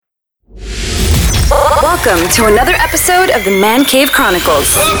Welcome to another episode of the Man Cave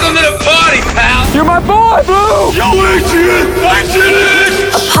Chronicles. Welcome to the party, pal! You're my boy, Blue! Yo, Adrian!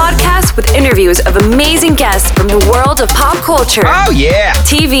 A podcast with interviews of amazing guests from the world of pop culture. Oh, yeah!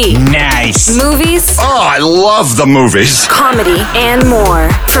 TV. Nice! Movies. Oh, I love the movies! Comedy and more.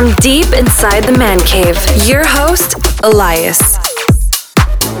 From deep inside the Man Cave, your host, Elias.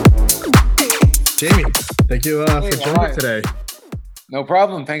 Jamie, thank you for joining me today. No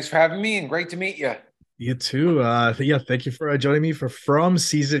problem. Thanks for having me, and great to meet you. You too. Thank you for joining me for From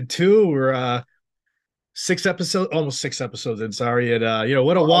Season 2. We're almost six episodes in. Sorry, and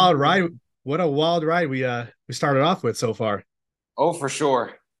what a wild ride! What a wild ride we started off with so far. Oh, for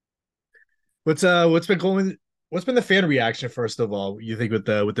sure. What's been the fan reaction first of all? You think with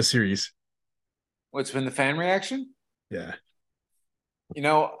the series? What's been the fan reaction? Yeah.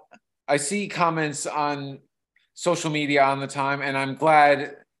 I see comments on social media on the time, and I'm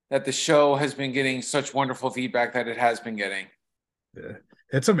glad that the show has been getting such wonderful feedback that it has been getting. Yeah,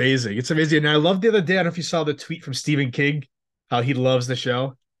 it's amazing. It's amazing. And I love the other day, I don't know if you saw the tweet from Stephen King, how he loves the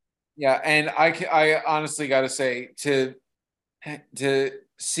show. Yeah, and I honestly got to say, to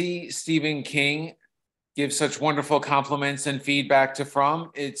see Stephen King give such wonderful compliments and feedback to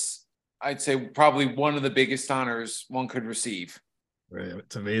From, I'd say probably one of the biggest honors one could receive. Right,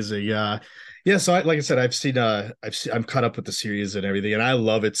 it's amazing. Yeah. So, like I said, I'm caught up with the series and everything, and I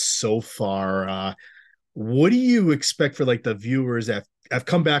love it so far. What do you expect for like the viewers that have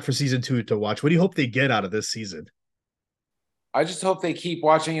come back for season 2 to watch? What do you hope they get out of this season? I just hope they keep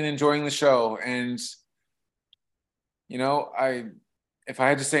watching and enjoying the show. And, if I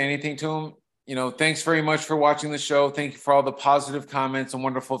had to say anything to them, thanks very much for watching the show. Thank you for all the positive comments and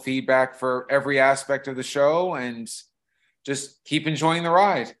wonderful feedback for every aspect of the show. And just keep enjoying the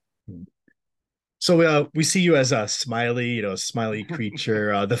ride. So we see you as a Smiley, Smiley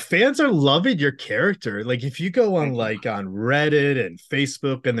creature. The fans are loving your character. Like if you go on on Reddit and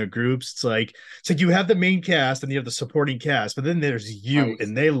Facebook and their groups, it's like you have the main cast and you have the supporting cast, but then there's you, right,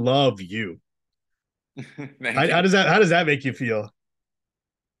 and they love you. How does that make you feel?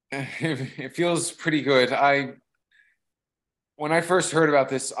 It feels pretty good. When I first heard about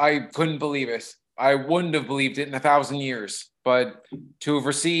this, I couldn't believe it. I wouldn't have believed it in 1,000 years, but to have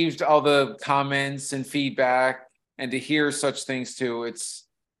received all the comments and feedback and to hear such things too,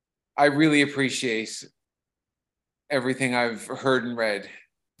 I really appreciate everything I've heard and read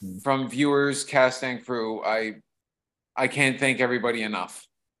from viewers, cast, and crew. I can't thank everybody enough.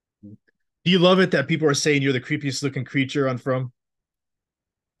 Do you love it that people are saying you're the creepiest looking creature on From?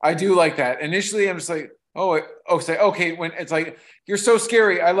 I do like that. Initially, I'm just like, say, okay, when it's like, you're so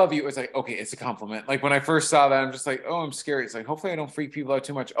scary, I love you. It's like, okay, it's a compliment. Like when I first saw that, I'm just like, oh, I'm scary. It's like, hopefully I don't freak people out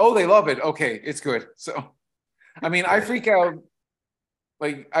too much. Oh, they love it. Okay, it's good. So, I mean, I freak out.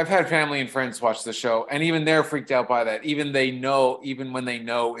 Like I've had family and friends watch the show, and even they're freaked out by that. Even when they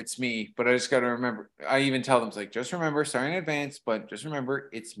know it's me, but I just got to remember, I even tell them, it's like, just remember, sorry in advance, but just remember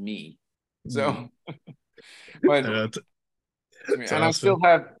it's me. So, but and awesome. I still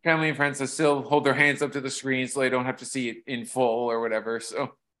have family and friends that still hold their hands up to the screen so they don't have to see it in full or whatever.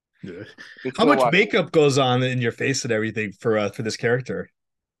 So, yeah. How much makeup goes on in your face and everything for this character?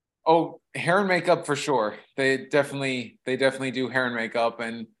 Oh, hair and makeup for sure. They definitely do hair and makeup,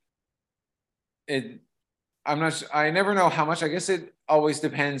 and I never know how much. I guess it always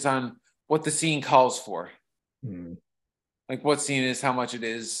depends on what the scene calls for. Like what scene is, how much it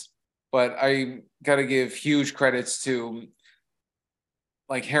is. But I got to give huge credits to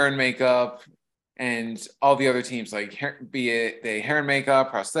like hair and makeup and all the other teams, like be it the hair and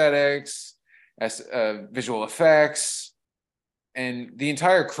makeup, prosthetics, visual effects, and the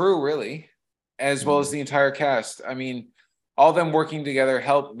entire crew really, as well as the entire cast. I mean, all of them working together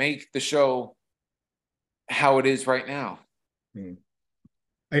help make the show how it is right now.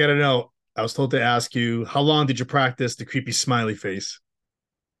 I got to know, I was told to ask you, how long did you practice the creepy smiley face?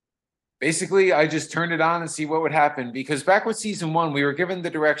 Basically, I just turned it on and see what would happen, because back with season 1, we were given the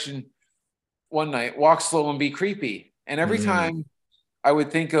direction one night, walk slow and be creepy. And every time I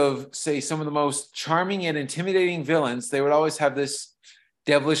would think of, say, some of the most charming and intimidating villains, they would always have this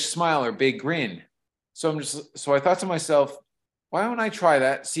devilish smile or big grin. So I thought to myself, why don't I try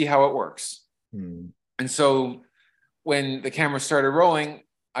that, see how it works? And so when the camera started rolling,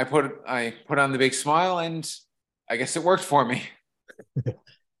 I put on the big smile, and I guess it worked for me.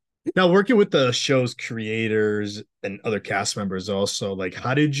 Now, working with the show's creators and other cast members also, like,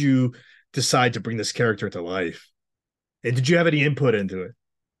 how did you decide to bring this character to life? And did you have any input into it?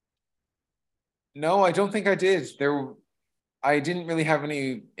 No, I don't think I did. I didn't really have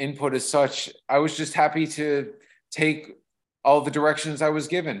any input as such. I was just happy to take all the directions I was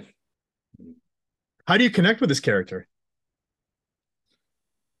given. How do you connect with this character?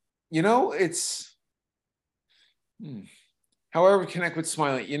 You know, it's however connect with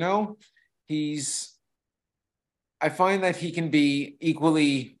Smiley. You know, I find that he can be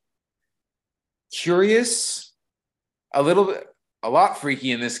equally curious, a lot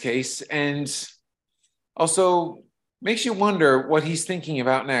freaky in this case, and also makes you wonder what he's thinking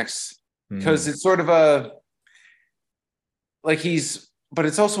about next. Because it's sort of but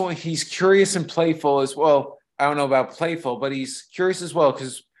it's also he's curious and playful as well. I don't know about playful, but he's curious as well,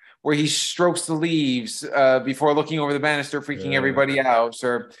 because where he strokes the leaves before looking over the banister, freaking everybody out,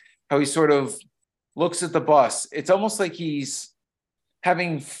 or how he sort of looks at the bus. It's almost like he's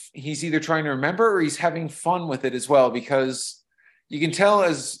either trying to remember or he's having fun with it as well, because you can tell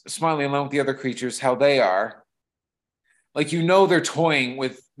as Smiley along with the other creatures how they are. Like, you know, they're toying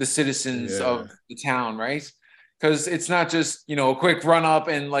with the citizens of the town, right? Because it's not just, you know, a quick run up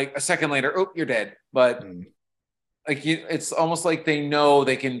and like a second later, oh, you're dead. But like, it's almost like they know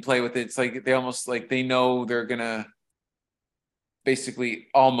they can play with it. It's like they know they're gonna basically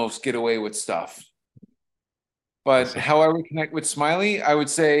almost get away with stuff. But how I would connect with Smiley, I would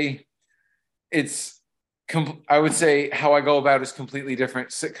say how I go about is completely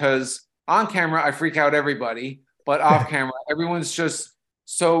different, because on camera I freak out everybody, but off camera everyone's just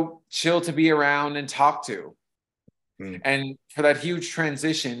so chill to be around and talk to. And for that huge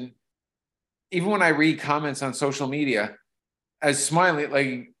transition, even when I read comments on social media, as Smiley,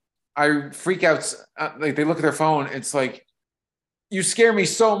 like, I freak out. Like, they look at their phone, it's like, you scare me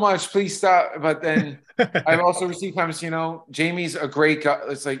so much, please stop. But then I've also received comments, you know, Jamie's a great guy.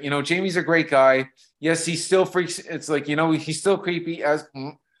 It's like, you know, Jamie's a great guy. Yes, he still freaks. It's like, you know, he's still creepy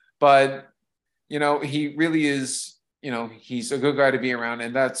but you know, he really is, you know, he's a good guy to be around.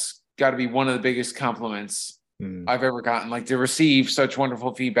 And that's got to be one of the biggest compliments I've ever gotten, like, to receive such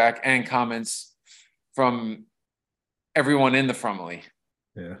wonderful feedback and comments from everyone in the family.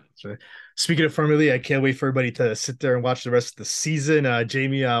 Yeah, that's right. Speaking of family, I can't wait for everybody to sit there and watch the rest of the season.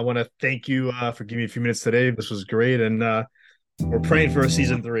 Jamie, I want to thank you for giving me a few minutes today. This was great, and we're praying for a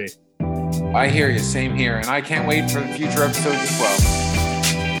season 3. I hear you. Same here, and I can't wait for the future episodes as well.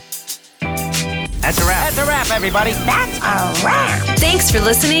 That's a wrap. That's a wrap, everybody. That's a wrap. Thanks for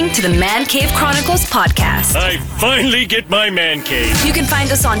listening to the Man Cave Chronicles podcast. I finally get my man cave. You can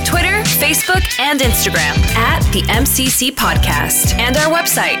find us on Twitter, Facebook, and Instagram at the MCC Podcast, and our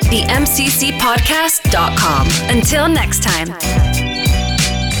website, themccpodcast.com. Until next time.